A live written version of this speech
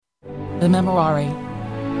the Memorare.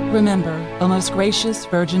 Remember, O most gracious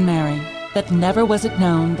Virgin Mary, that never was it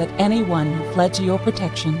known that anyone who fled to your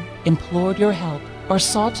protection, implored your help, or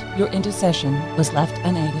sought your intercession was left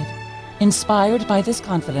unaided. Inspired by this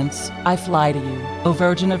confidence, I fly to you, O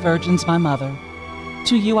Virgin of Virgins, my Mother.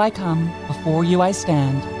 To you I come, before you I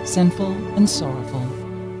stand, sinful and sorrowful.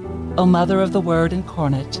 O Mother of the Word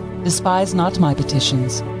incarnate, despise not my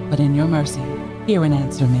petitions, but in your mercy, hear and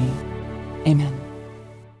answer me. Amen.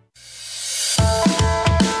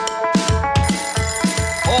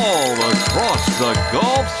 All across the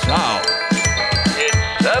Gulf South,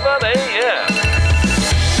 it's 7 a.m.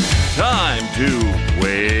 Time to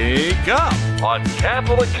wake up on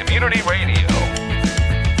Catholic Community Radio.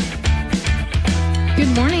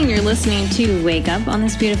 Good morning. You're listening to Wake Up on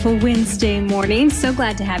this beautiful Wednesday morning. So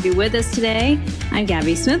glad to have you with us today. I'm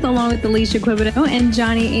Gabby Smith, along with Alicia Quibido and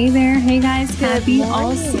Johnny Aver. Hey guys, happy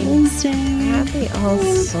All Souls Day. Happy All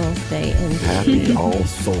Souls Day, indeed. Happy All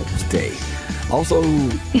Souls Day. Also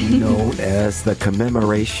known as the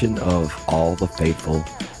commemoration of all the faithful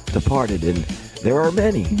departed. And there are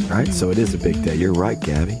many, right? So it is a big day. You're right,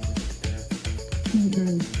 Gabby.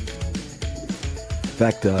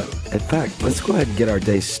 In fact, let's go ahead and get our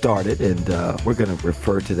day started, and we're going to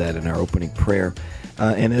refer to that in our opening prayer.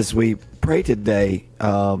 And as we pray today,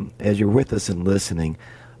 as you're with us and listening,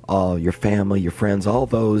 your family, your friends, all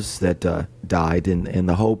those that died in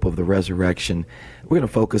the hope of the resurrection, we're going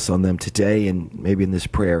to focus on them today, and maybe in this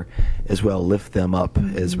prayer as well, lift them up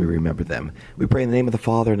as we remember them. We pray in the name of the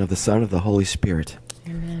Father, and of the Son, and of the Holy Spirit.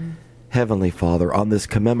 Amen. Heavenly Father, on this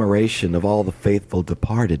commemoration of all the faithful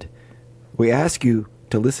departed, we ask you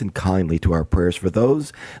to listen kindly to our prayers for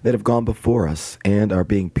those that have gone before us and are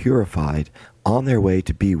being purified on their way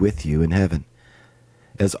to be with you in heaven.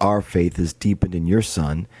 As our faith is deepened in your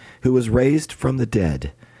Son, who was raised from the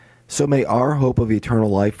dead, so may our hope of eternal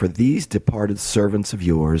life for these departed servants of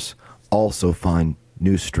yours also find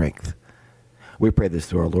new strength. We pray this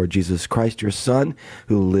through our Lord Jesus Christ, your Son,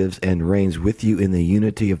 who lives and reigns with you in the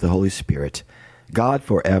unity of the Holy Spirit, God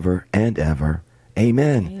forever and ever.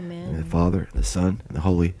 Amen. Amen. In the Father, the Son, and the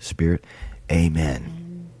Holy Spirit.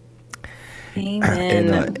 Amen.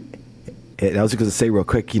 Amen. And I was going to say real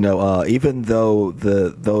quick, even though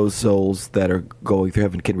those souls that are going through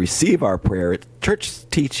heaven can receive our prayer, church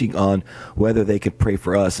teaching on whether they can pray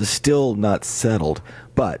for us is still not settled.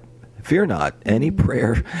 But fear not, any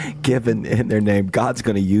prayer given in their name, God's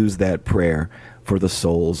going to use that prayer for the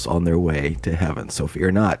souls on their way to heaven. So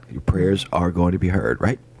fear not, your prayers are going to be heard,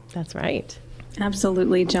 right? That's right.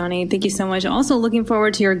 Absolutely, Johnny. Thank you so much. Also looking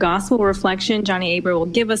forward to your gospel reflection. Johnny Aber will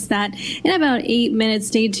give us that in about 8 minutes.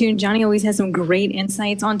 Stay tuned. Johnny always has some great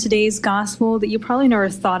insights on today's gospel that you probably never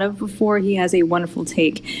thought of before. He has a wonderful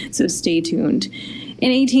take, so stay tuned. In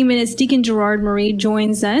 18 minutes, Deacon Gerard Marie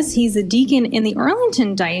joins us. He's a deacon in the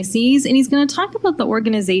Arlington Diocese, and he's going to talk about the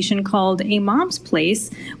organization called A Mom's Place,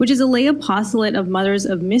 which is a lay apostolate of mothers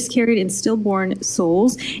of miscarried and stillborn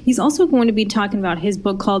souls. He's also going to be talking about his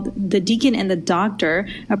book called The Deacon and the Doctor,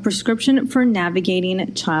 a prescription for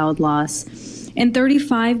navigating child loss. In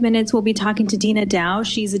 35 minutes, we'll be talking to Dina Dow.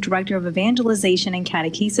 She's the Director of Evangelization and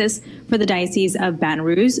Catechesis for the Diocese of Baton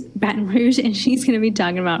Rouge, and she's going to be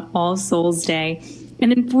talking about All Souls Day.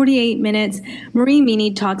 And in 48 minutes, Marie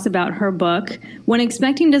Meany talks about her book, When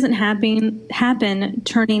Expecting Doesn't Happen,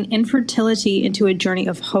 Turning Infertility into a Journey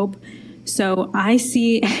of Hope. So I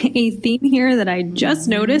see a theme here that I just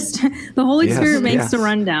noticed. The Holy Spirit makes the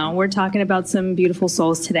rundown. We're talking about some beautiful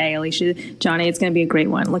souls today, Alicia, Johnny. It's going to be a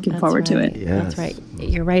great one. Looking forward to it. Yes. That's right.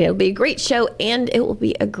 You're right. It'll be a great show, and it will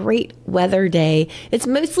be a great weather day. It's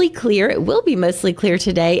mostly clear. It will be mostly clear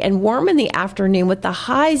today and warm in the afternoon with the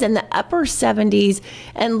highs in the upper 70s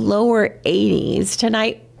and lower 80s.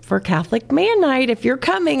 Tonight, for Catholic Man Night, if you're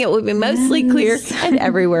coming, it will be mostly clear, and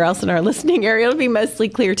everywhere else in our listening area, it'll be mostly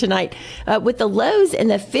clear tonight, with the lows in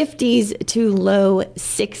the 50s to low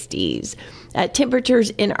 60s. Temperatures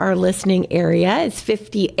in our listening area is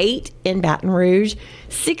 58 in Baton Rouge,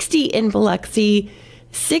 60 in Biloxi,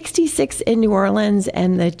 66 in New Orleans,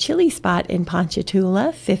 and the chilly spot in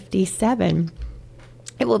Ponchatoula, 57.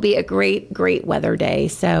 It will be a great, great weather day.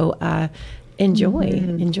 So, enjoy.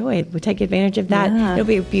 We'll take advantage of that. Yeah. It'll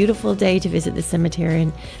be a beautiful day to visit the cemetery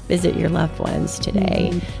and visit your loved ones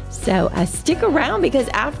today. So stick around, because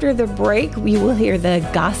after the break, we will hear the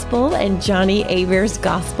gospel and Johnny Aver's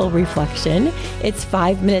gospel reflection. It's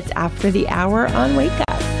 5 minutes after the hour on Wake Up.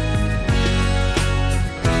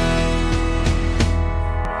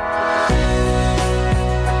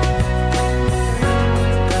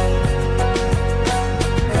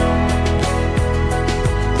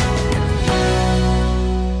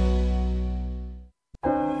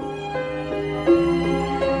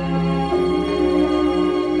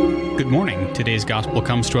 morning. Today's gospel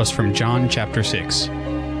comes to us from John chapter 6.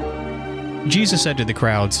 Jesus said to the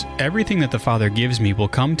crowds, "Everything that the Father gives me will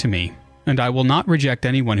come to me, and I will not reject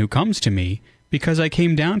anyone who comes to me, because I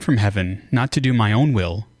came down from heaven not to do my own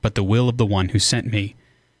will, but the will of the one who sent me.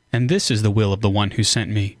 And this is the will of the one who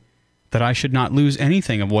sent me, that I should not lose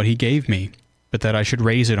anything of what he gave me, but that I should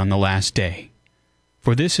raise it on the last day.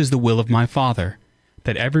 For this is the will of my Father,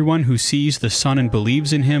 that everyone who sees the Son and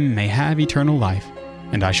believes in him may have eternal life,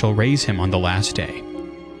 and I shall raise him on the last day."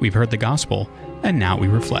 We've heard the gospel, and now we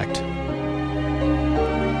reflect.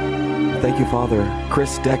 Thank you, Father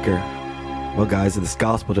Chris Decker. Well, guys, in this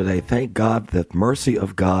gospel today, thank God for the mercy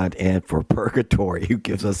of God and for purgatory, who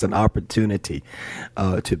gives us an opportunity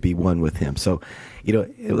to be one with him. So,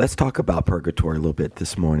 let's talk about purgatory a little bit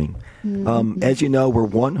this morning. As you know, we're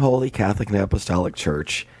one holy Catholic and Apostolic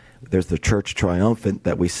Church. There's the Church Triumphant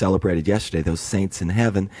that we celebrated yesterday, those saints in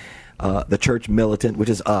heaven. The Church Militant, which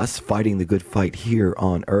is us fighting the good fight here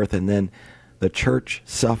on earth. And then the Church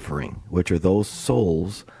Suffering, which are those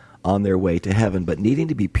souls on their way to heaven, but needing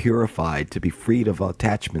to be purified, to be freed of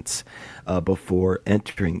attachments before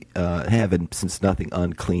entering heaven, since nothing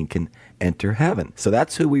unclean can enter heaven. So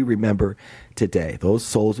that's who we remember today, those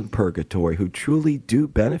souls in purgatory who truly do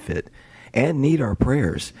benefit and need our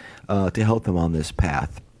prayers to help them on this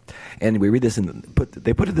path. And we read this,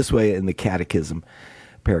 they put it this way in the Catechism,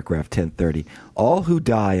 paragraph 1030. All who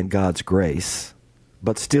die in God's grace,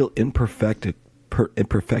 but still imperfectly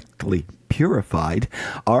purified,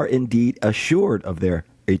 are indeed assured of their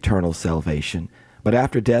eternal salvation. But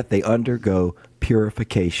after death, they undergo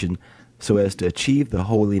purification so as to achieve the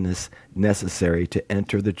holiness necessary to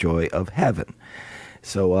enter the joy of heaven.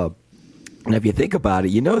 So, and if you think about it,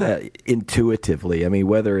 you know that intuitively. I mean,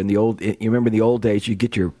 whether you remember in the old days, you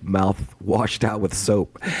get your mouth washed out with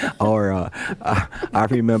soap, or I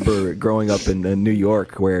remember growing up in New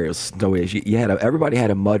York where it was snowy. Everybody had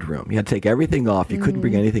a mud room. You had to take everything off. You couldn't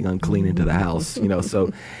bring anything unclean into the house.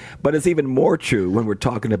 So, but it's even more true when we're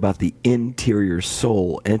talking about the interior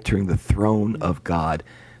soul entering the throne of God,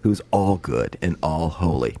 who's all good and all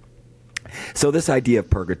holy. So this idea of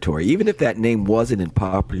purgatory, even if that name wasn't in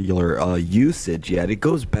popular usage yet, it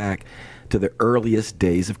goes back to the earliest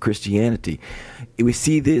days of Christianity. We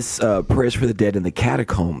see this prayers for the dead in the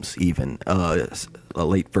catacombs, even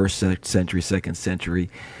late first century, second century.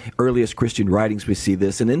 Earliest Christian writings, we see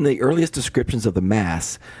this. And in the earliest descriptions of the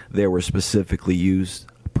Mass, there were specifically used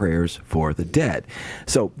prayers for the dead.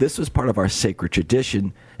 So this was part of our sacred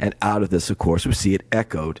tradition. And out of this, of course, we see it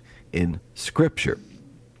echoed in Scripture.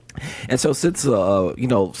 And so since,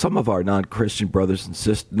 some of our non-Christian brothers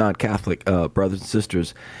and non-Catholic brothers and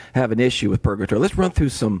sisters have an issue with purgatory, let's run through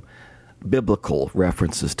some biblical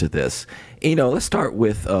references to this. Let's start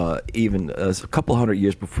with even a couple hundred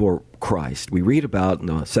years before Christ. We read about in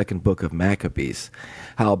the second book of Maccabees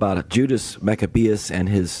how about Judas Maccabeus and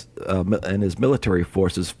his military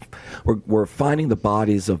forces were finding the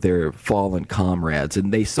bodies of their fallen comrades,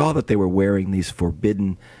 and they saw that they were wearing these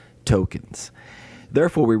forbidden tokens.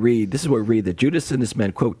 Therefore, this is what we read, that Judas and his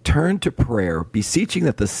men, quote, turned to prayer, beseeching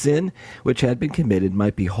that the sin which had been committed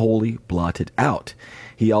might be wholly blotted out.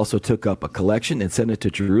 He also took up a collection and sent it to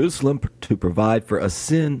Jerusalem to provide for a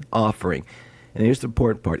sin offering. And here's the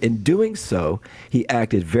important part. In doing so, he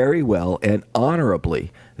acted very well and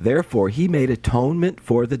honorably. Therefore, he made atonement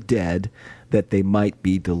for the dead that they might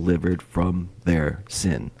be delivered from their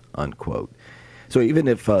sin, unquote. So even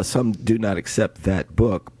if some do not accept that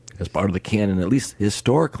book as part of the canon, at least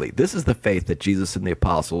historically, this is the faith that Jesus and the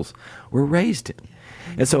apostles were raised in.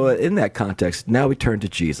 And so in that context, now we turn to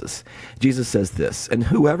Jesus. Jesus says this, "And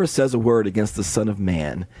whoever says a word against the Son of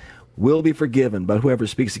Man will be forgiven, but whoever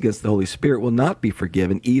speaks against the Holy Spirit will not be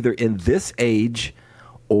forgiven, either in this age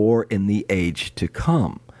or in the age to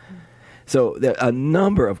come." So a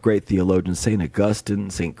number of great theologians, St. Augustine,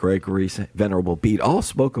 St. Gregory, Venerable Bede, all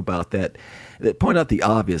spoke about that point out the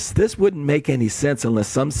obvious. This wouldn't make any sense unless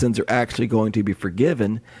some sins are actually going to be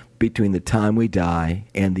forgiven between the time we die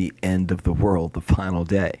and the end of the world, the final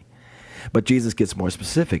day. But Jesus gets more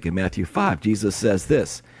specific. In Matthew 5, Jesus says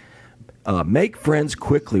this, "Make friends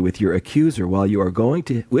quickly with your accuser while you are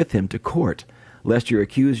going with him to court, lest your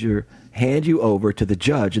accuser hand you over to the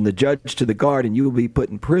judge, and the judge to the guard, and you will be put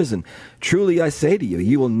in prison. Truly I say to you,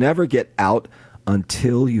 you will never get out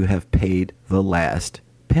until you have paid the last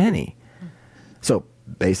penny." So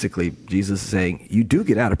basically, Jesus is saying, you do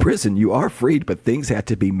get out of prison, you are freed, but things have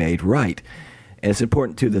to be made right. And it's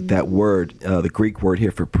important, too, that word, the Greek word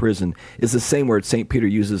here for prison, is the same word St. Peter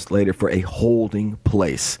uses later for a holding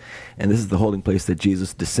place. And this is the holding place that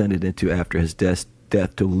Jesus descended into after his death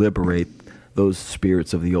to liberate those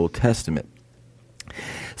spirits of the Old Testament.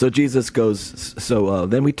 So Jesus goes,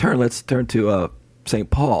 then let's turn to St.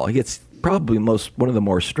 Paul. He gets probably one of the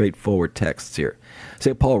more straightforward texts here.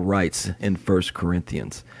 St. Paul writes in 1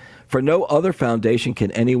 Corinthians, "For no other foundation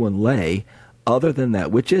can anyone lay other than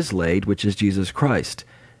that which is laid, which is Jesus Christ.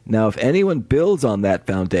 Now, if anyone builds on that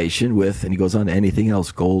foundation with," and he goes on to anything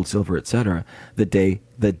else, gold, silver, etc., the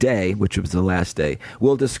day, which was the last day,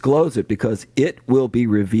 "will disclose it, because it will be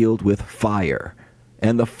revealed with fire.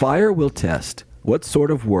 And the fire will test what sort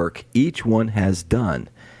of work each one has done.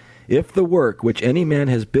 If the work which any man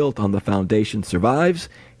has built on the foundation survives,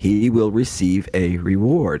 he will receive a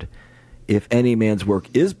reward. If any man's work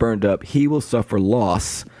is burned up, he will suffer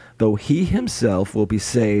loss, though he himself will be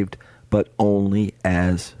saved, but only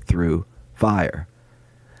as through fire."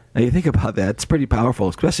 Now you think about that, it's pretty powerful,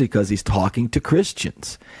 especially because he's talking to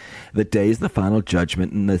Christians. The day is the final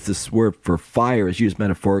judgment, and this word for fire is used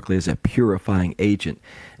metaphorically as a purifying agent,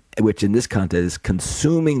 which in this context is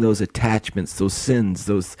consuming those attachments, those sins,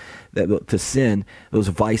 those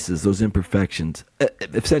vices, those imperfections,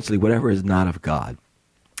 essentially whatever is not of God.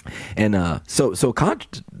 And so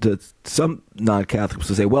some non-Catholics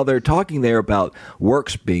will say, well, they're talking there about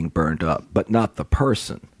works being burned up, but not the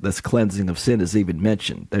person. This cleansing of sin is even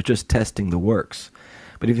mentioned. They're just testing the works.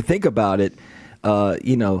 But if you think about it,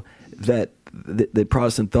 that the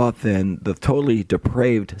Protestant thought then the totally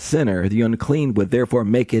depraved sinner, the unclean, would therefore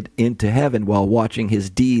make it into heaven while watching his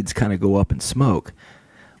deeds kind of go up in smoke.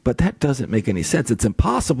 But that doesn't make any sense. It's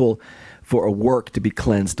impossible for a work to be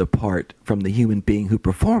cleansed apart from the human being who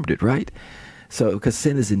performed it, right? So, because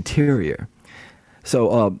sin is interior.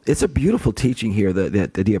 So it's a beautiful teaching here, the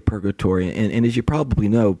idea of purgatory. And as you probably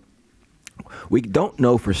know, we don't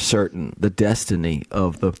know for certain the destiny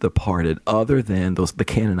of the departed other than the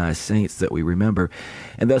canonized saints that we remember.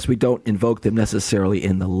 And thus we don't invoke them necessarily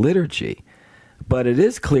in the liturgy. But it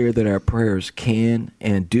is clear that our prayers can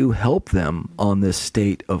and do help them on this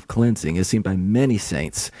state of cleansing, as seen by many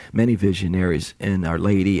saints, many visionaries, and Our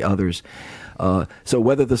Lady, others. So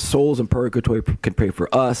whether the souls in purgatory can pray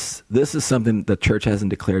for us, this is something the Church hasn't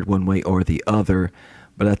declared one way or the other.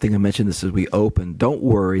 But I think I mentioned this as we open. Don't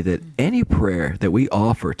worry that any prayer that we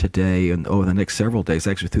offer today and over the next several days,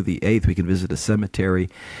 actually through the 8th, we can visit a cemetery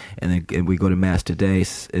and we go to Mass today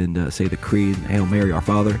and say the Creed, Hail Mary, Our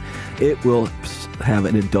Father. It will have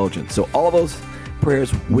an indulgence. So all those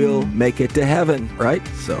prayers will make it to heaven, right?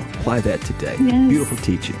 So apply that today. Yes. Beautiful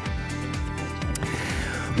teaching.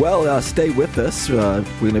 Well, stay with us. We're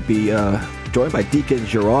going to be joined by Deacon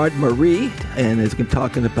Gerard Marie, and is going to be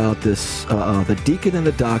talking about this, the Deacon and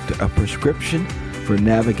the Doctor, a prescription for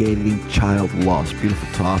navigating child loss. Beautiful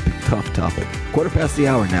topic, tough topic.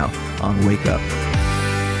 1:15 now on Wake Up.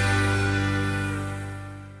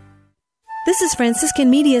 This is Franciscan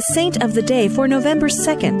Media's Saint of the Day for November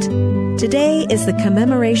 2nd. Today is the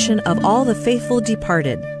commemoration of all the faithful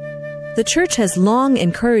departed. The Church has long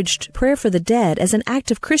encouraged prayer for the dead as an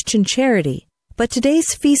act of Christian charity. But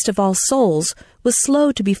today's Feast of All Souls was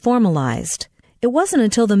slow to be formalized. It wasn't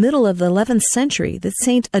until the middle of the 11th century that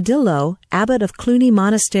Saint Odilo, abbot of Cluny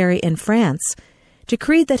Monastery in France,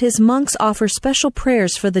 decreed that his monks offer special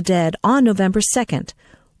prayers for the dead on November 2nd,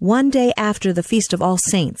 one day after the Feast of All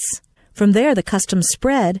Saints. From there, the custom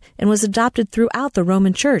spread and was adopted throughout the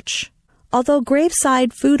Roman Church. Although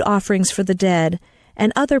graveside food offerings for the dead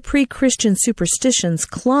and other pre-Christian superstitions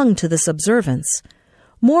clung to this observance,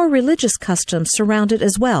 more religious customs surround it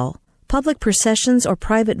as well. Public processions or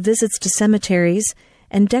private visits to cemeteries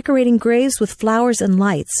and decorating graves with flowers and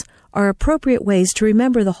lights are appropriate ways to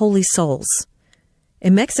remember the holy souls.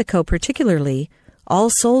 In Mexico particularly,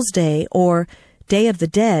 All Souls Day or Day of the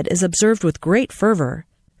Dead is observed with great fervor.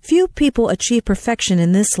 Few people achieve perfection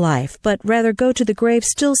in this life, but rather go to the grave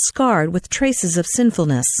still scarred with traces of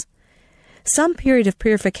sinfulness. Some period of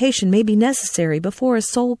purification may be necessary before a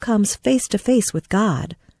soul comes face to face with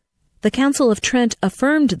God. The Council of Trent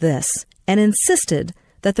affirmed this and insisted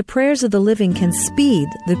that the prayers of the living can speed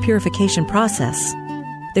the purification process.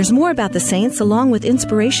 There's more about the saints along with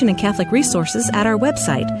inspiration and Catholic resources at our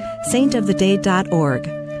website,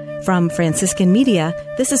 saintoftheday.org. From Franciscan Media,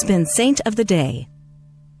 this has been Saint of the Day.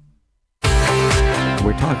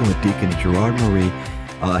 We're talking with Deacon Gerard Marie.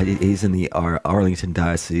 He's in the Arlington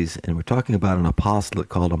Diocese, and we're talking about an apostolate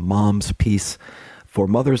called A Mom's Peace for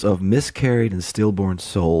mothers of miscarried and stillborn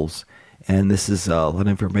souls. And this is a lot of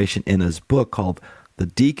information in his book called The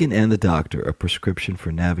Deacon and the Doctor, a prescription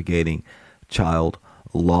for navigating child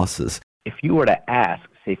losses. If you were to ask,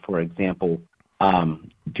 say, for example,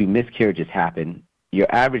 do miscarriages happen, your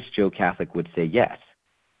average Joe Catholic would say yes.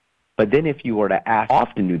 But then if you were to ask, how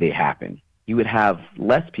often do they happen, you would have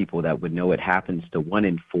less people that would know it happens to 1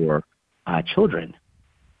 in 4 children.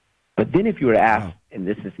 But then if you were to ask, and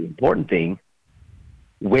this is the important thing,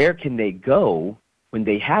 where can they go when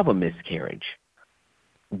they have a miscarriage?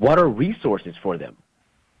 What are resources for them?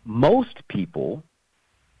 Most people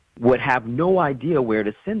would have no idea where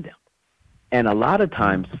to send them. And a lot of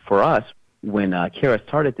times for us, when Kara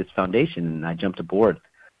started this foundation and I jumped aboard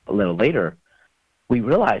a little later, we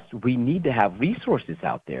realized we need to have resources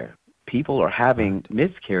out there. People are having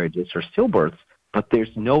miscarriages or stillbirths, but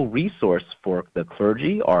there's no resource for the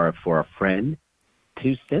clergy or for a friend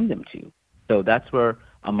to send them to. So that's where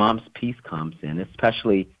A Mom's Peace comes in,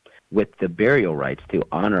 especially with the burial rites to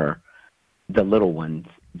honor the little ones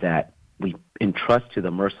that we entrust to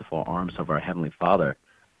the merciful arms of our Heavenly Father.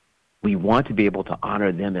 We want to be able to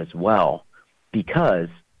honor them as well because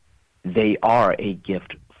they are a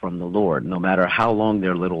gift from the Lord. No matter how long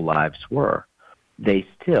their little lives were, they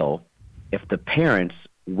still, if the parents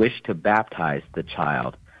wish to baptize the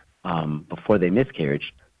child before they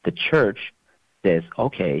miscarriage, the church says,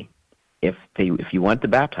 okay, if you want to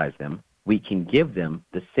baptize them, we can give them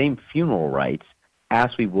the same funeral rites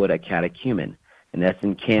as we would a catechumen. And that's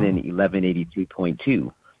in Canon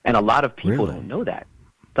 1183.2. And a lot of people don't know that.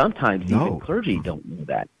 Sometimes even clergy don't know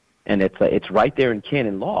that. And it's right there in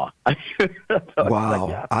canon law. Wow.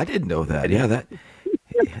 Like, I didn't know that. Yeah,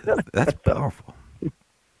 that's powerful.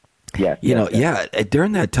 Yes.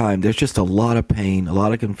 During that time, there's just a lot of pain, a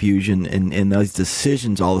lot of confusion, and those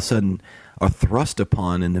decisions all of a sudden are thrust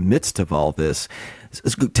upon in the midst of all this.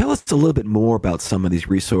 So tell us a little bit more about some of these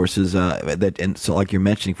resources and so like you're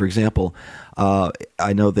mentioning, for example,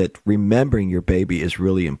 I know that remembering your baby is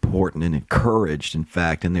really important and encouraged, in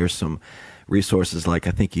fact, and there's some resources like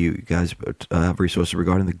I think you guys have resources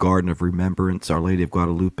regarding the Garden of Remembrance, Our Lady of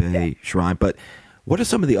Guadalupe Shrine, but what are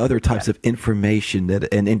some of the other types of information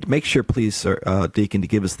that, and make sure, please, sir, Deacon, to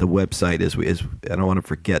give us the website as I don't want to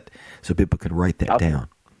forget so people can write that down.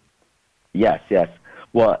 Yes.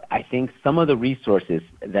 Well, I think some of the resources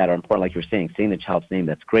that are important, like you're saying the child's name,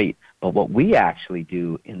 that's great. But what we actually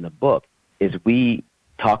do in the book is we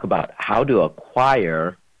talk about how to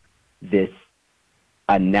acquire this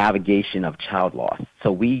navigation of child loss.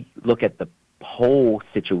 So we look at the whole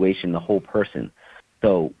situation, the whole person.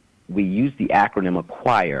 So we use the acronym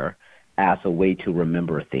ACQUIRE as a way to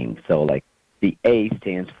remember things. So like the A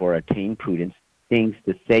stands for attain prudence, things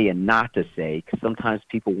to say and not to say, because sometimes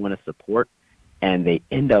people want to support and they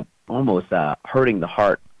end up almost hurting the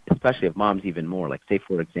heart, especially of moms even more. Like say,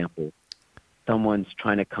 for example, someone's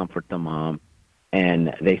trying to comfort the mom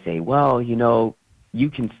and they say, well, you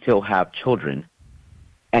can still have children.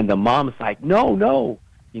 And the mom's like, no,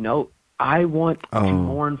 I want to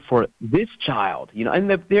mourn for this child,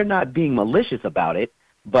 and they're not being malicious about it,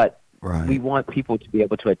 but we want people to be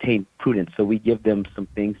able to attain prudence. So we give them some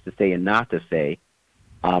things to say and not to say.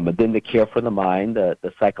 But then the care for the mind,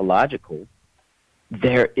 the psychological,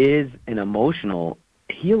 there is an emotional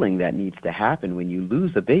healing that needs to happen when you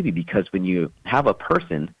lose a baby, because when you have a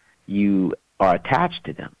person, you are attached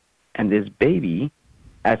to them. And this baby,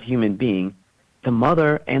 as a human being, the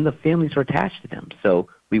mother and the families are attached to them. So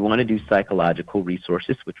we want to do psychological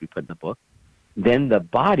resources, which we put in the book. Then the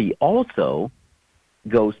body also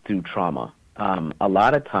goes through trauma. A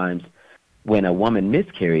lot of times when a woman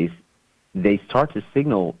miscarries, they start to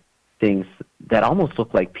signal things that almost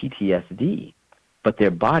look like PTSD, but their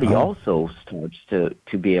body also starts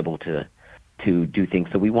to be able to do things.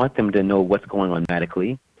 So we want them to know what's going on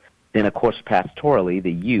medically. Then, of course, pastorally,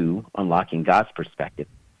 the U, unlocking God's perspective.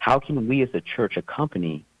 How can we as a church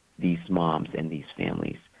accompany these moms and these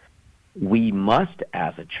families? We must,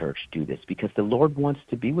 as a church, do this because the Lord wants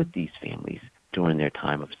to be with these families during their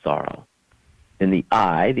time of sorrow. Then the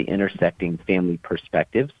I, the intersecting family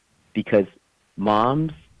perspectives, because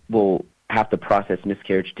moms will have to process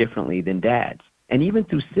miscarriage differently than dads. And even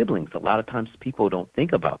through siblings, a lot of times people don't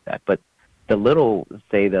think about that. But the little,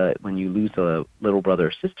 when you lose a little brother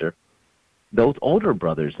or sister, those older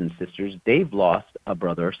brothers and sisters, they've lost a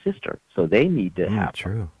brother or sister. So they need to have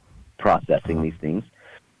processing these things.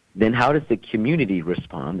 Then how does the community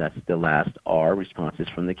respond? That's the last R, responses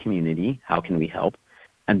from the community. How can we help?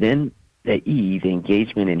 And then the E, the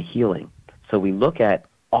engagement and healing. So we look at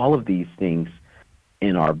all of these things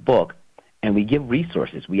in our book, and we give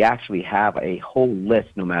resources. We actually have a whole list,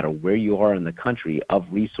 no matter where you are in the country, of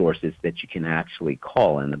resources that you can actually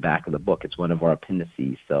call in the back of the book. It's one of our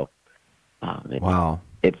appendices. So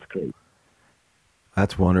it's great.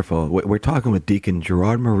 That's wonderful. We're talking with Deacon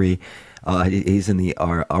Gerard Marie. He's in the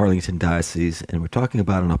Arlington Diocese, and we're talking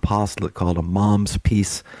about an apostolate called A Mom's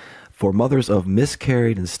Peace for mothers of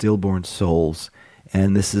miscarried and stillborn souls.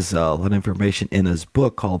 And this is a lot of information in his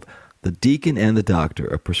book called The Deacon and the Doctor,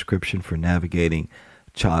 A Prescription for Navigating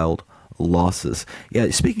Child losses. Yeah,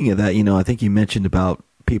 speaking of that, I think you mentioned about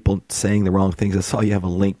people saying the wrong things. I saw you have a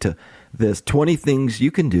link to this 20 things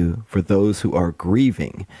you can do for those who are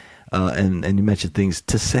grieving. And you mentioned things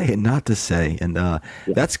to say and not to say. And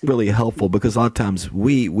that's really helpful because a lot of times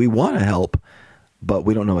we want to help, but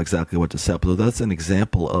we don't know exactly what to say. So that's an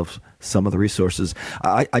example of some of the resources.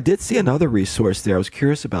 I did see another resource there. I was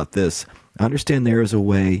curious about this. I understand there is a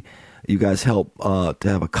way you guys help to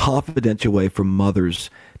have a confidential way for mothers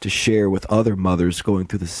to share with other mothers going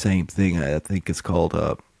through the same thing. I think it's called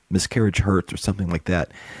Miscarriage Hurts or something like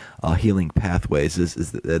that. Healing Pathways.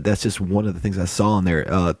 That's just one of the things I saw in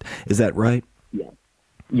there. Is that right? Yeah.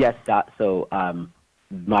 Yes. So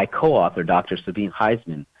my co-author, Dr. Sabine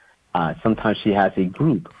Heisman, sometimes she has a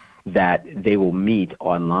group that they will meet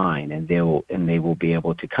online, and they will be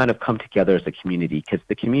able to kind of come together as a community, because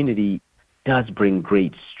the community does bring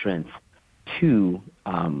great strength to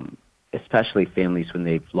especially families when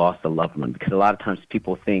they've lost a loved one, because a lot of times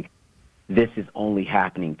people think this is only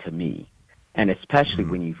happening to me. And especially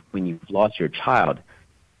when you've lost your child,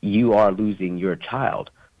 you are losing your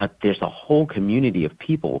child. But there's a whole community of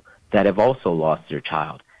people that have also lost their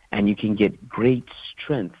child. And you can get great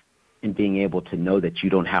strength in being able to know that you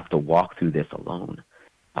don't have to walk through this alone.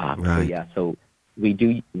 Right. So we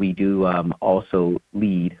do also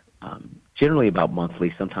lead generally about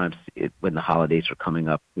monthly. Sometimes when the holidays are coming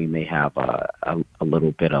up, we may have a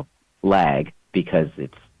little bit of lag because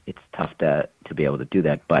it's tough to be able to do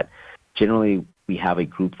that. But generally, we have a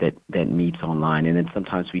group that meets online, and then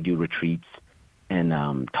sometimes we do retreats and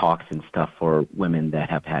talks and stuff for women that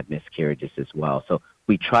have had miscarriages as well. So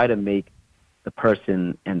we try to make the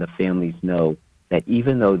person and the families know that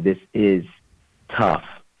even though this is tough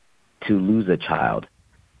to lose a child,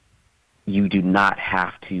 you do not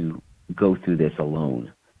have to go through this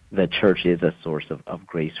alone. The church is a source of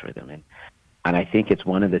grace for them. And I think it's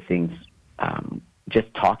one of the things,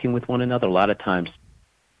 just talking with one another, a lot of times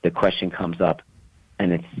the question comes up,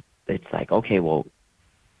 and it's like, okay, well,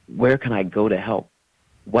 where can I go to help?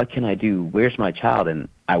 What can I do? Where's my child? And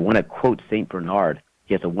I want to quote St. Bernard.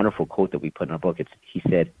 He has a wonderful quote that we put in our book. He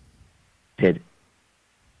said,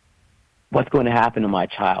 what's going to happen to my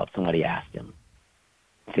child? Somebody asked him.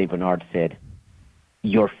 St. Bernard said,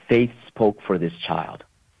 your faith spoke for this child.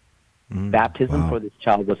 Baptism for this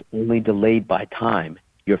child was only delayed by time.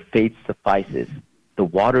 Your faith suffices. The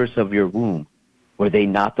waters of your womb, were they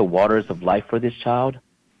not the waters of life for this child?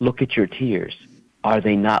 Look at your tears. Are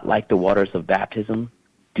they not like the waters of baptism?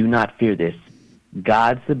 Do not fear this.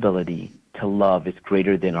 God's ability to love is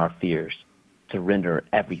greater than our fears. Surrender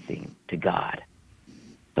everything to God.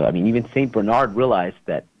 So, even St. Bernard realized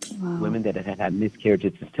that women that had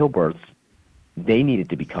miscarriages and stillbirths, they needed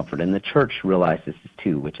to be comforted. And the church realized this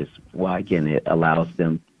too, which is why, again, it allows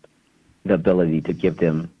them the ability to give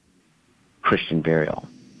them Christian burial.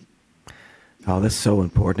 Oh, that's so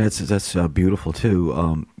important. That's beautiful too.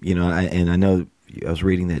 I know I was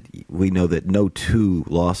reading that we know that no two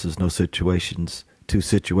situations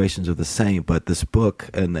are the same. But this book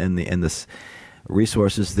and this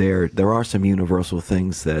resources there are some universal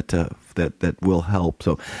things that will help.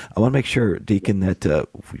 So I want to make sure, Deacon, that you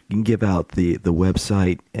can give out the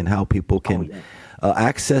website and how people can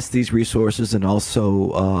access these resources, and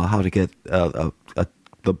also how to get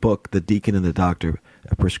the book, The Deacon and the Doctor,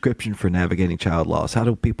 A Prescription for Navigating Child Loss. How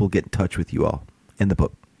do people get in touch with you all in the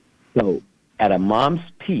book? So at A Mom's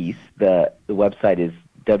Peace, the website is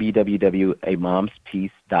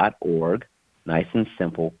www.amomspeace.org, nice and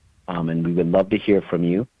simple, and we would love to hear from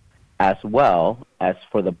you. As well as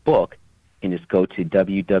for the book, you can just go to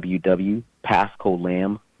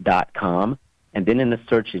www.pascolam.com, and then in the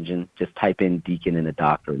search engine, just type in Deacon and the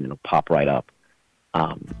Doctor, and it'll pop right up.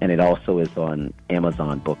 And it also is on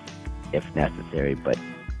Amazon Books if necessary, but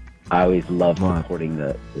I always love supporting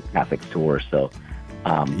the Catholic store, so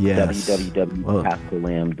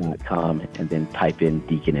www.pascolam.com, and then type in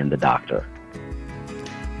Deacon and the Doctor.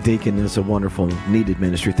 Deacon is a wonderful, needed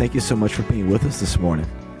ministry. Thank you so much for being with us this morning.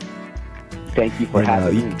 Thank you for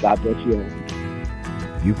having me. God bless you.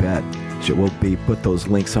 You bet. We'll put those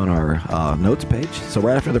links on our notes page. So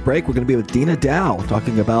right after the break, we're going to be with Dina Dow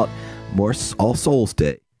talking about more All Souls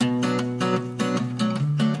Day.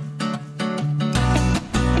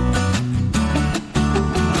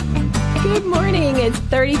 Good morning. It's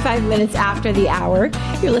 35 minutes after the hour.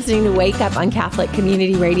 You're listening to Wake Up on Catholic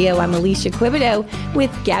Community Radio. I'm Alicia Quibido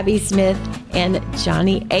with Gabby Smith and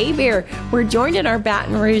Johnny Aber. We're joined in our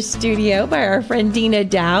Baton Rouge studio by our friend Dina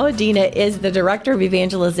Dow. Dina is the Director of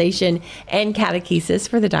Evangelization and Catechesis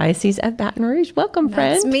for the Diocese of Baton Rouge. Welcome,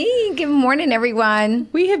 friend. That's me. Good morning, everyone.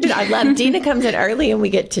 I love Dina comes in early and we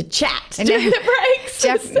get to chat during the breaks.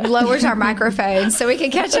 Jeff lowers our microphone so we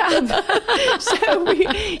can catch up.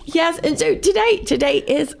 And so today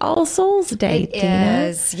is All Souls Day. It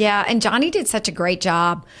is, yeah. And Johnny did such a great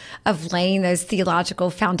job of laying those theological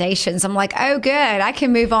foundations. I'm like, oh, good. I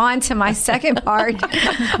can move on to my second part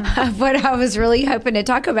of what I was really hoping to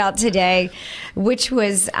talk about today, which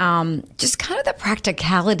was just kind of the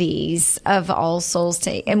practicalities of All Souls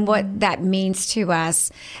Day and what that means to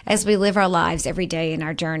us as we live our lives every day in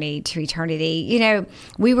our journey to eternity. You know,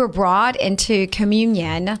 we were brought into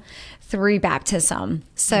communion through baptism.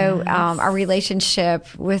 So our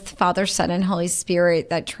relationship with Father, Son, and Holy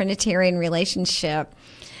Spirit, that Trinitarian relationship,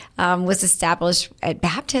 was established at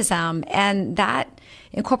baptism, and that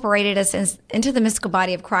incorporated us into the mystical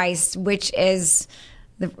body of Christ, which is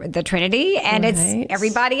the Trinity, and it's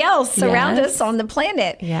everybody else around us on the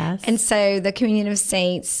planet. Yes. And so the communion of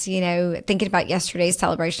saints, you know, thinking about yesterday's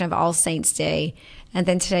celebration of All Saints Day, and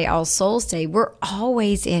then today All Souls Day, we're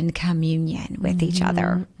always in communion with each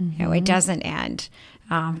other. You know, it doesn't end.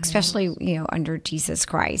 Especially, you know, under Jesus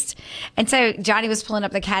Christ. And so Johnny was pulling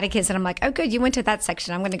up the catechism, and I'm like, oh, good, you went to that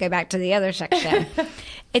section. I'm going to go back to the other section.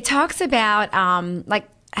 It talks about, like,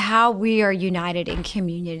 how we are united in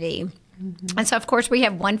community. And so, of course, we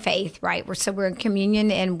have one faith, right? We're in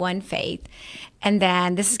communion in one faith. And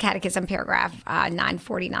then this is Catechism paragraph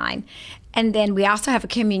 949. And then we also have a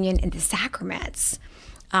communion in the sacraments.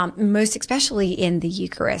 Most especially in the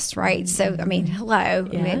Eucharist, right? So, I mean, hello. I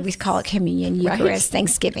mean, we call it communion, Eucharist,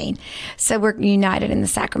 Thanksgiving. So we're united in the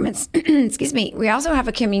sacraments. Excuse me. We also have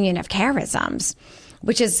a communion of charisms,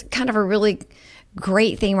 which is kind of a really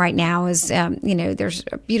great thing right now is, you know, there's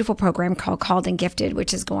a beautiful program called Called and Gifted,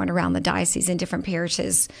 which is going around the diocese in different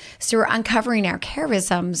parishes. So we're uncovering our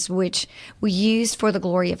charisms, which we use for the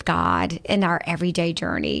glory of God in our everyday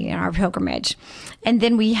journey, in our pilgrimage. And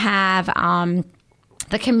then we have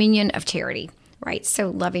the communion of charity, right? So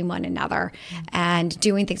loving one another and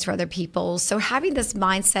doing things for other people. So having this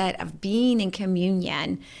mindset of being in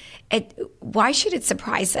communion, why should it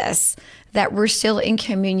surprise us that we're still in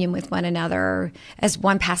communion with one another as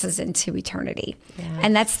one passes into eternity? Yes.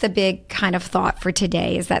 And that's the big kind of thought for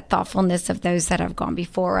today, is that thoughtfulness of those that have gone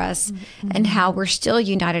before us, and how we're still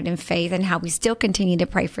united in faith, and how we still continue to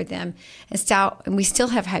pray for them, and we still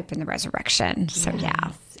have hope in the resurrection. So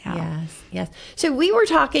Yes. So we were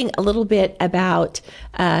talking a little bit about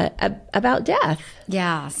death.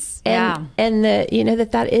 Yes. And the, you know,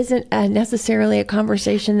 that isn't necessarily a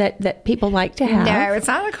conversation that people like to have. No, it's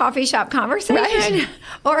not a coffee shop conversation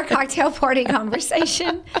or a cocktail party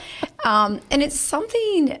conversation. And it's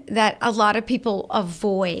something that a lot of people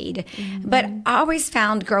avoid. But I always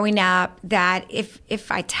found growing up that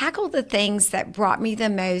if I tackled the things that brought me the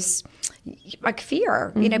most, like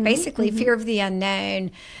fear, you know, basically fear of the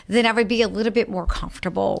unknown, then I would be a little bit more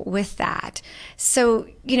comfortable with that. So,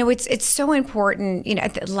 you know, it's so important, you know,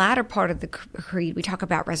 at the latter part of the creed, we talk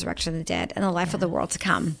about resurrection of the dead and the life of the world to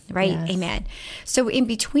come, right? Yes. Amen. So in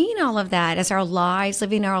between all of that, as our lives,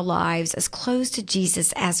 living our lives as close to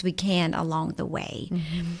Jesus as we can along the way.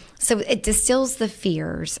 So it distills the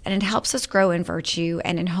fears, and it helps us grow in virtue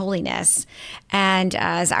and in holiness. And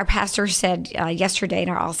as our pastor said yesterday in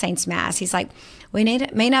our All Saints Mass, he's like, we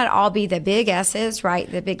may not all be the big S's,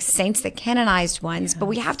 right? The big saints, the canonized ones, but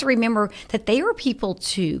we have to remember that they are people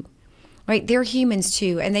too, right? They're humans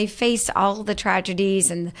too, and they face all the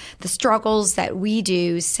tragedies and the struggles that we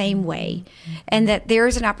do same way. And that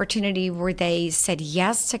there's an opportunity where they said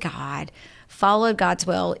yes to God, followed God's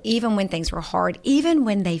will, even when things were hard, even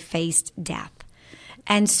when they faced death.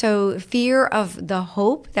 And so fear of the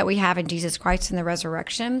hope that we have in Jesus Christ and the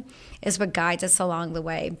resurrection is what guides us along the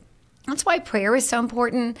way. That's why prayer is so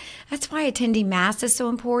important. That's why attending Mass is so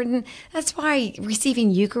important. That's why receiving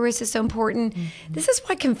Eucharist is so important. This is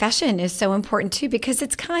why confession is so important too, because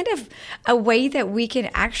it's kind of a way that we can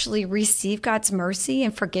actually receive God's mercy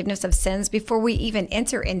and forgiveness of sins before we even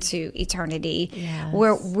enter into eternity,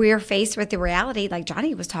 where we're faced with the reality, like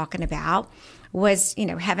Johnny was talking about, was, you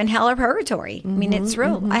know, heaven, hell, or purgatory. I mean, it's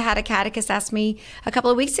real. I had a catechist ask me a couple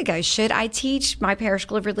of weeks ago, should I teach my parish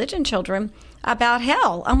school of religion children about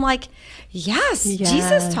hell? I'm like, yes,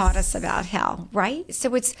 Jesus taught us about hell, right?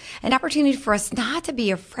 So it's an opportunity for us not to be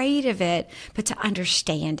afraid of it, but to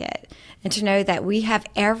understand it and to know that we have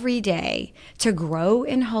every day to grow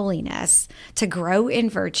in holiness, to grow in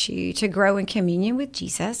virtue, to grow in communion with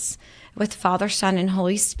Jesus, with Father, Son, and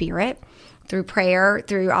Holy Spirit, through prayer,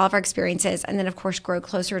 through all of our experiences, and then, of course, grow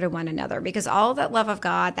closer to one another, because all that love of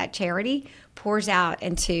God, that charity, pours out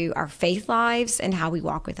into our faith lives and how we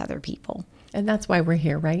walk with other people. And that's why we're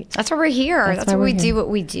here, right? That's why we're here. That's why we do what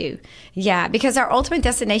we do. Yeah, because our ultimate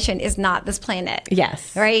destination is not this planet.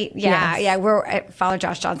 Yes. Right? Yeah, yes. yeah. We're, Father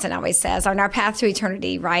Josh Johnson always says, on our path to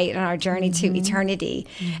eternity, right? On our journey to eternity.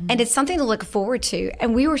 And it's something to look forward to.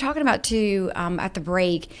 And we were talking about, too, at the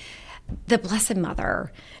break, the Blessed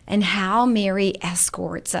Mother and how Mary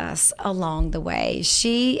escorts us along the way.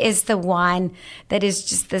 She is the one that is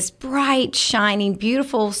just this bright, shining,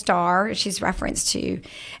 beautiful star she's referenced to.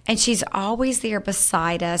 And she's always there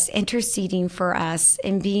beside us, interceding for us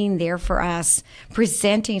and being there for us,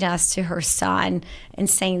 presenting us to her Son and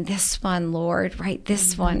saying, this one, Lord, right?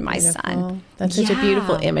 This one, my Son. That's such a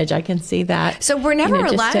beautiful image. I can see that. So we're never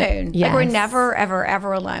alone. Yes. Like, we're never, ever,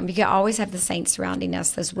 ever alone. We can always have the saints surrounding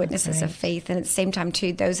us, those witnesses of faith, and at the same time,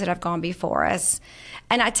 too, those that have gone before us.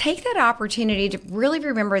 And I take that opportunity to really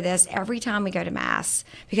remember this every time we go to Mass,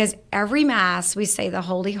 because every Mass we say the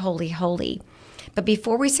Holy, Holy, Holy. But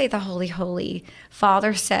before we say the Holy, Holy,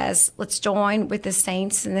 Father says, let's join with the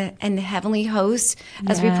saints and the heavenly hosts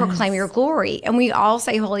as we proclaim your glory. And we all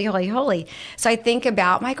say, Holy, Holy, Holy. So I think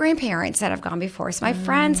about my grandparents that have gone before us, my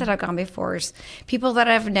friends that have gone before us, people that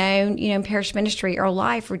I've known, in parish ministry or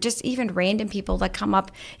life, or just even random people that come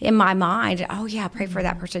up in my mind. Oh, yeah, pray for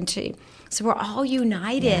that person too. So we're all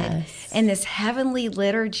united in this heavenly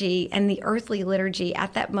liturgy and the earthly liturgy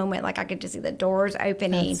at that moment. Like, I could just see the doors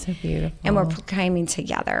opening. That's so beautiful. And we're proclaiming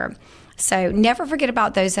together. So never forget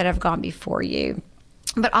about those that have gone before you,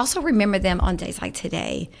 but also remember them on days like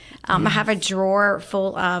today. I have a drawer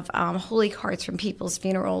full of holy cards from people's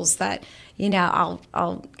funerals that,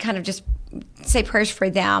 I'll kind of just say prayers for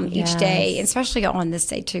them each day, especially on this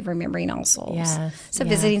day too, remembering all souls. So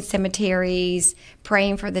visiting cemeteries,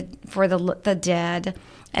 praying for the dead.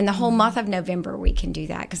 And the whole month of November, we can do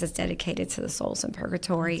that because it's dedicated to the souls in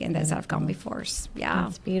purgatory and those that have gone before us. Yeah.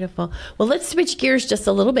 That's beautiful. Well, let's switch gears just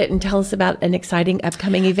a little bit and tell us about an exciting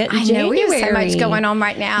upcoming event in I January. know, we have so much going on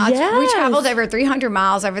right now. Yes. We traveled over 300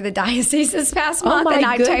 miles over the diocese this past month in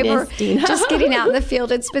October. Goodness, just getting out in the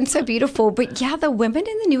field. It's been so beautiful. But yeah, the Women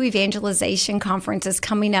in the New Evangelization Conference is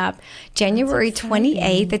coming up January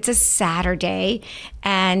 28th. It's a Saturday.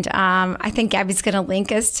 And I think Gabby's going to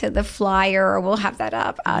link us to the flyer, or we'll have that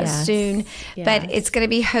up soon. Yes. But it's going to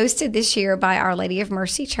be hosted this year by Our Lady of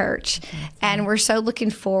Mercy Church. And we're so looking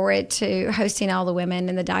forward to hosting all the women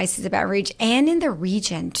in the Diocese of Baton Rouge and in the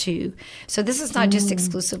region too. So this is not just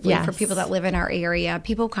exclusively for people that live in our area.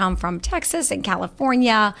 People come from Texas and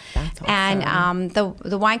California. That's awesome. And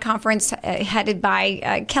the wine conference headed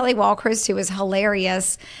by Kelly Walchrist, who was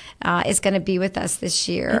hilarious, is going to be with us this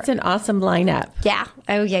year. It's an awesome lineup. Yeah.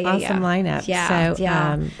 Oh, yeah. Awesome lineup. Yeah. So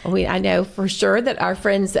I know for sure that our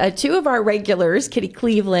friends, two of our regulars, Kitty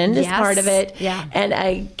Cleveland is part of it. Yeah.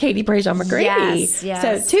 And Katie Prejean McGrady. Yes.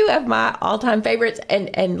 So two of my all-time favorites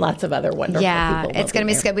and lots of other wonderful people. It's going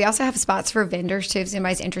to be good. We also have spots for vendors too. If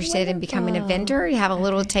anybody's interested in becoming a vendor, you have a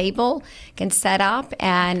little table, can set up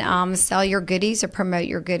and sell your goodies or promote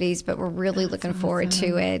your goodies. But we're really looking forward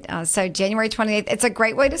to it. So January 28th, it's a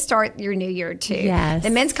great way to start your new year too. Yes. The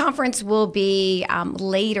men's conference will be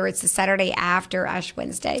later. It's the Saturday after Ash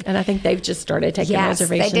Wednesday. And I think they've just started taking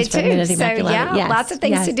reservations they did for too. Men of the So Immaculate. lots of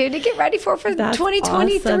things to do to get ready for That's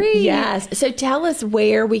 2023. Awesome. Yes. So tell us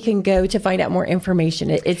where we can go to find out more information.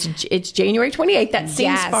 It's January 28th. That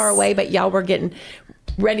seems far away, but y'all, we're getting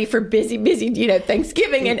ready for busy,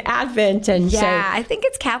 Thanksgiving and Advent. And I think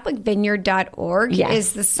it's CatholicVineyard.org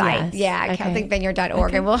is the site. Yes.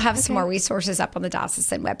 CatholicVineyard.org. And we'll have some more resources up on the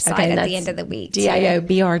diocesan website at the end of the week.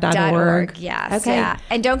 DIOBR.org. Yes. Okay. Yeah.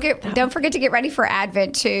 And don't forget to get ready for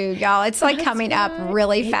Advent too, y'all. It's coming up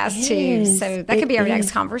really fast too. So that could be our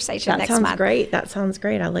next conversation next month. That sounds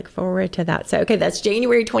great. I look forward to that. So, that's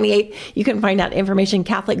January 28th. You can find out information,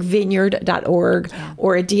 CatholicVineyard.org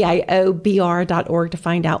or DIOBR.org to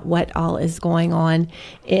find out what all is going on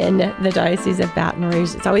in the Diocese of Baton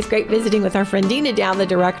Rouge. It's always great visiting with our friend Dina Down, the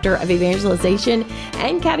Director of Evangelization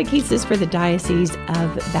and Catechesis for the Diocese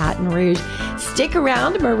of Baton Rouge. Stick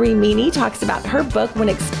around. Marie Meany talks about her book, When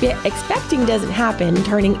Expecting Doesn't Happen,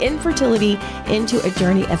 Turning Infertility into a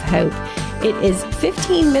Journey of Hope. It is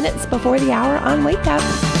 15 minutes before the hour on Wake Up.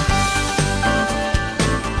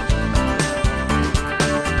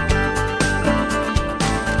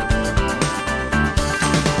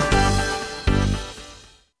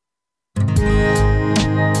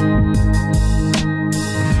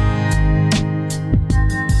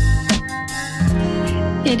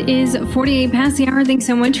 It is 48 past the hour. Thanks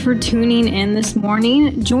so much for tuning in this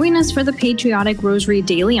morning. Join us for the Patriotic Rosary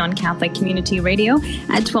Daily on Catholic Community Radio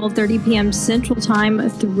at 12:30 p.m. Central Time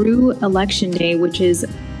through Election Day, which is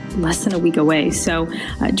less than a week away. So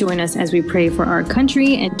join us as we pray for our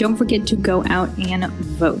country, and don't forget to go out and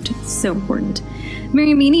vote. It's so important.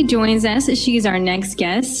 Mary Meany joins us. She's our next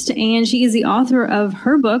guest, and she is the author of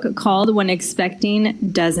her book called When Expecting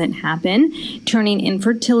Doesn't Happen, Turning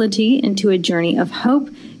Infertility into a Journey of Hope.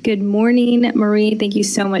 Good morning, Marie. Thank you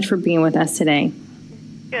so much for being with us today.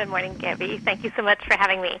 Good morning, Gabby. Thank you so much for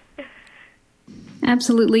having me.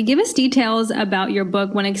 Absolutely. Give us details about your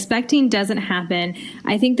book, When Expecting Doesn't Happen.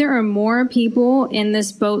 I think there are more people in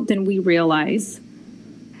this boat than we realize.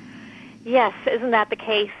 Yes, isn't that the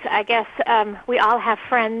case? I guess we all have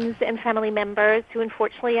friends and family members who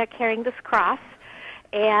unfortunately are carrying this cross.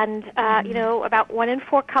 And, about 1 in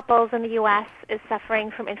 4 couples in the U.S. is suffering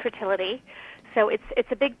from infertility. So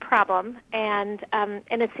it's a big problem, and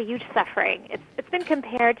it's a huge suffering. It's been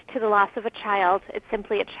compared to the loss of a child. It's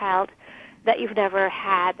simply a child that you've never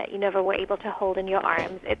had, that you never were able to hold in your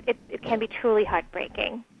arms. It can be truly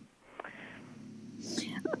heartbreaking.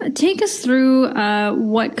 Take us through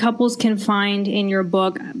what couples can find in your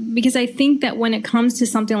book, because I think that when it comes to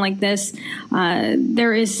something like this,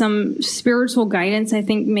 there is some spiritual guidance I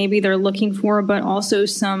think maybe they're looking for, but also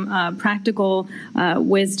some practical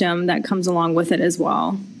wisdom that comes along with it as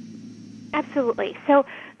well. Absolutely. So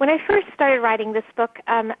when I first started writing this book,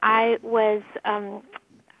 I was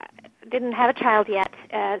didn't have a child yet.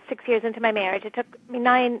 6 years into my marriage, it took me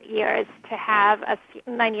 9 years to have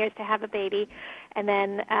a baby, and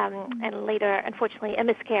then and later, unfortunately, a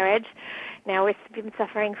miscarriage. Now we've been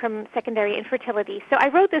suffering from secondary infertility. So I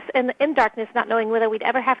wrote this in darkness, not knowing whether we'd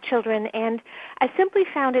ever have children, and I simply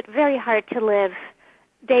found it very hard to live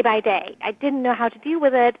day by day. I didn't know how to deal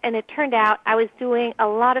with it, and it turned out I was doing a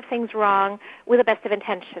lot of things wrong with the best of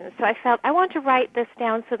intentions. So I felt I want to write this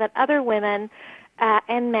down so that other women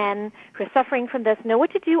and men who are suffering from this know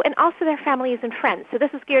what to do, and also their families and friends. So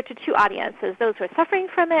this is geared to 2 audiences, those who are suffering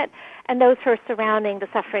from it and those who are surrounding the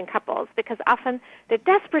suffering couples, because often they're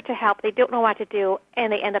desperate to help, they don't know what to do,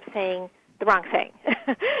 and they end up saying the wrong thing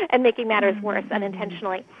and making matters worse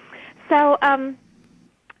unintentionally. So,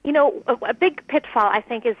 a big pitfall, I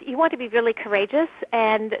think, is you want to be really courageous,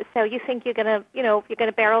 and so you think you're going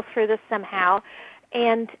to barrel through this somehow.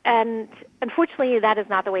 And unfortunately, that is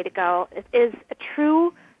not the way to go. It is a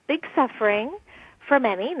true big suffering for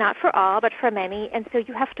many, not for all, but for many. And so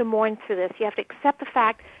you have to mourn through this. You have to accept the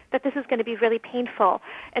fact that this is going to be really painful.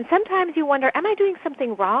 And sometimes you wonder, am I doing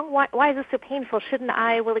something wrong? Why is this so painful? Shouldn't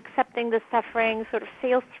I, while accepting this suffering, sort of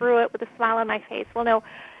sail through it with a smile on my face? Well, no,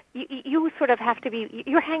 you sort of have to be,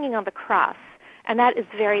 you're hanging on the cross, and that is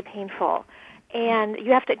very painful. And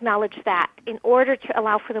you have to acknowledge that in order to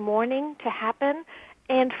allow for the mourning to happen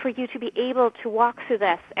and for you to be able to walk through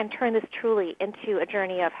this and turn this truly into a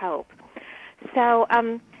journey of hope. So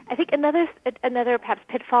I think another perhaps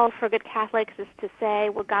pitfall for good Catholics is to say,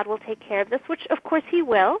 well, God will take care of this, which of course He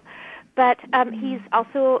will, but He's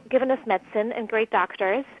also given us medicine and great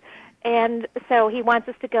doctors, and so He wants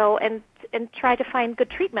us to go and try to find good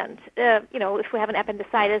treatment. If we have an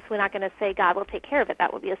appendicitis, we're not going to say God will take care of it.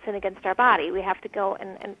 That would be a sin against our body. We have to go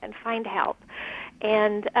and find help.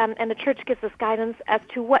 And the Church gives us guidance as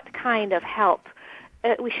to what kind of help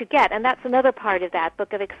we should get. And that's another part of that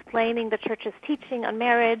book, of explaining the Church's teaching on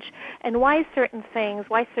marriage and why certain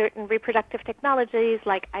reproductive technologies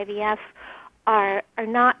like IVF are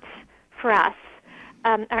not for us.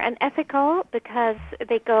 Are unethical because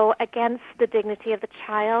they go against the dignity of the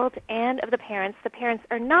child and of the parents. The parents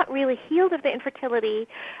are not really healed of the infertility.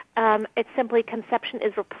 It's simply conception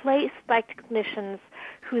is replaced by technicians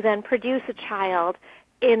who then produce a child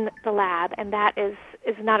in the lab, and that is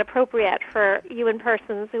not appropriate for human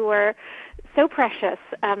persons who are so precious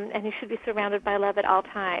and who should be surrounded by love at all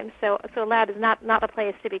times. So a lab is not a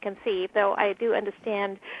place to be conceived, though I do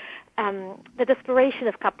understand the desperation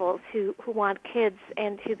of couples who want kids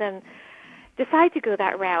and who then decide to go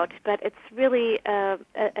that route. But it's really a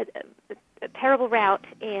terrible route,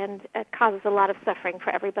 and it causes a lot of suffering for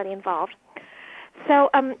everybody involved. So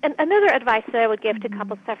and another advice that I would give to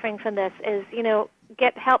couples suffering from this is,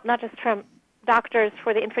 get help not just from doctors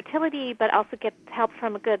for the infertility, but also get help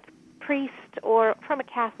from a good priest or from a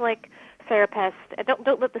Catholic therapist.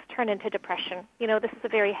 Don't let this turn into depression. This is a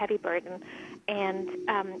very heavy burden, and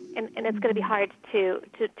it's going to be hard to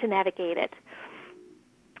navigate it.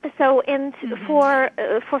 So,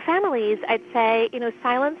 for families, I'd say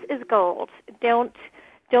silence is gold. Don't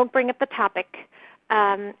bring up the topic.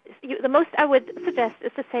 The most I would suggest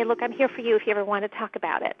is to say, look, I'm here for you if you ever want to talk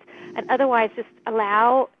about it, and otherwise just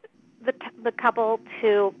allow the couple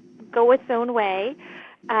to go its own way.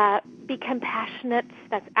 Be compassionate.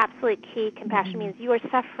 That's absolutely key. Compassion means you are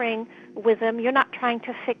suffering with them. You're not trying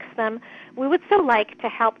to fix them. We would so like to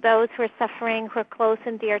help those who are suffering, who are close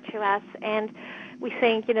and dear to us. And we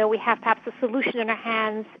think, we have perhaps a solution in our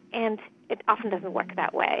hands, and it often doesn't work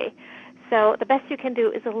that way. So the best you can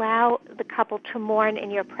do is allow the couple to mourn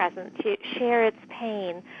in your presence, to share its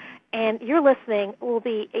pain. And your listening will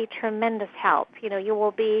be a tremendous help. You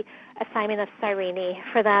will be a Simon of Cyrene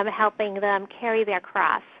for them, helping them carry their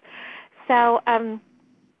cross. So,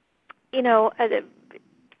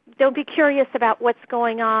 don't be curious about what's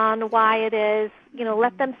going on, why it is.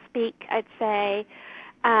 Let them speak, I'd say.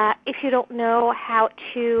 If you don't know how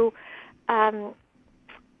to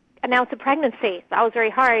announce a pregnancy, it's always very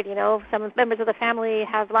hard. Some members of the family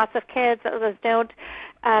have lots of kids, others don't.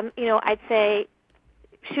 I'd say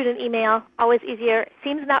shoot an email, always easier.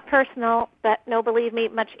 Seems not personal, but no, believe me,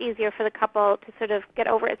 much easier for the couple to sort of get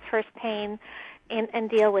over its first pain and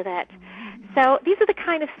deal with it. So these are the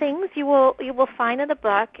kind of things you will find in the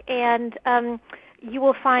book, and you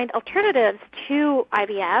will find alternatives to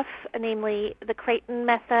IVF, namely the Creighton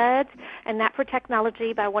method and NAPFR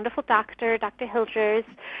technology by a wonderful doctor, Dr. Hilders,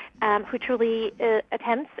 who truly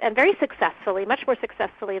attempts, and very successfully, much more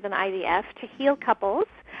successfully than IVF, to heal couples.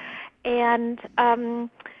 And then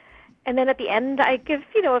at the end, I give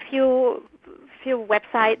a few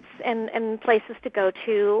websites and places to go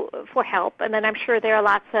to for help. And then I'm sure there are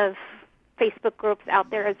lots of Facebook groups out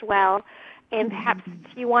there as well. And perhaps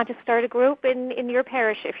you want to start a group in your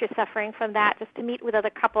parish if you're suffering from that, just to meet with other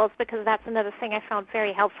couples, because that's another thing I found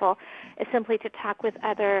very helpful, is simply to talk with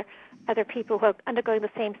other people who are undergoing the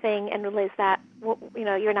same thing and realize that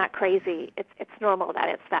you're not crazy. It's normal that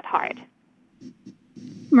it's that hard.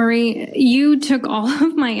 Marie, you took all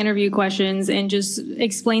of my interview questions and just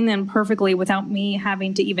explained them perfectly without me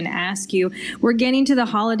having to even ask you. We're getting to the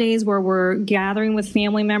holidays where we're gathering with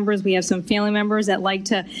family members. We have some family members that like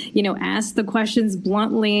to, ask the questions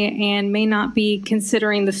bluntly and may not be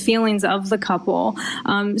considering the feelings of the couple.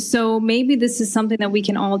 So maybe this is something that we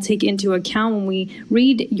can all take into account when we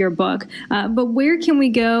read your book. But where can we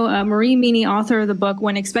go? Marie Meany, author of the book,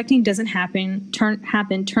 When Expecting Doesn't Happen,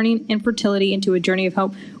 Turning Infertility into a Journey of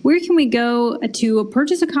Hope. Where can we go to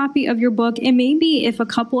purchase a copy of your book? And maybe if a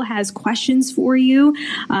couple has questions for you,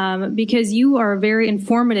 because you are very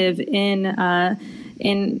informative in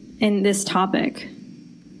this topic.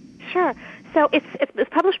 Sure. So it's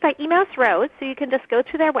published by Emaus Rose, so you can just go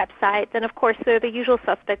to their website. And of course, there are the usual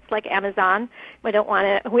suspects like Amazon. We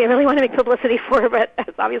really want to make publicity for it, but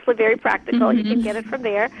it's obviously very practical. Mm-hmm. You can get it from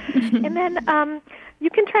there. And then you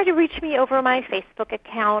can try to reach me over my Facebook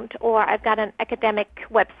account, or I've got an academic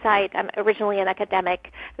website. I'm originally an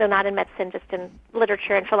academic, though not in medicine, just in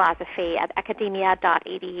literature and philosophy, at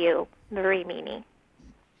academia.edu, Marie Meany.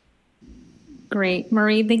 Great.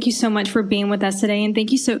 Marie, thank you so much for being with us today, and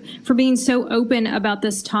thank you for being so open about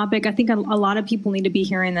this topic. I think a lot of people need to be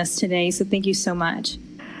hearing this today, so thank you so much.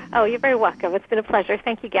 Oh, you're very welcome. It's been a pleasure.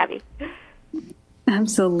 Thank you, Gabby.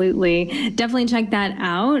 Absolutely. Definitely check that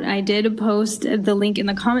out. I did post the link in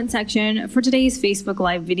the comment section for today's Facebook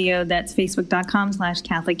Live video. That's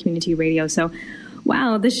facebook.com/Catholic Community Radio. So,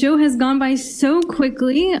 wow, the show has gone by so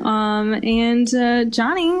quickly. And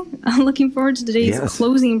Johnny, I'm looking forward to today's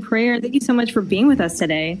closing prayer. Thank you so much for being with us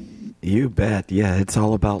today. You bet. Yeah, it's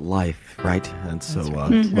all about life, right? And so,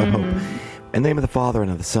 what hope. In the name of the Father,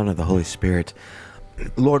 and of the Son, and of the Holy Spirit.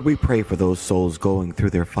 Lord, we pray for those souls going through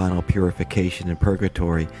their final purification in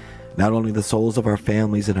purgatory, not only the souls of our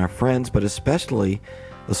families and our friends, but especially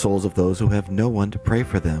the souls of those who have no one to pray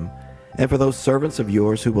for them, and for those servants of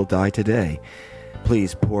yours who will die today.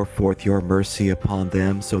 Please pour forth your mercy upon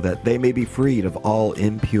them so that they may be freed of all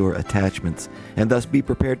impure attachments, and thus be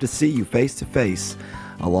prepared to see you face to face,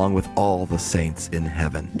 along with all the saints in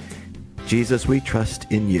heaven. Jesus, we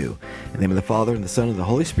trust in you. In the name of the Father, and the Son, and the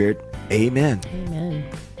Holy Spirit. Amen. Amen.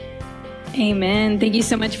 Amen. Thank you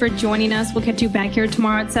so much for joining us. We'll catch you back here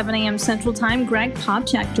tomorrow at 7 a.m. Central Time. Greg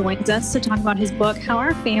Popchak joins us to talk about his book, How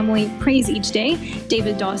Our Family Prays Each Day.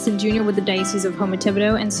 David Dawson Jr. with the Diocese of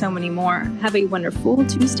Houma-Thibodaux, and so many more. Have a wonderful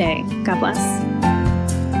Tuesday. God bless.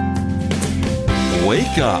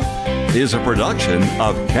 Wake Up is a production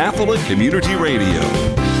of Catholic Community Radio.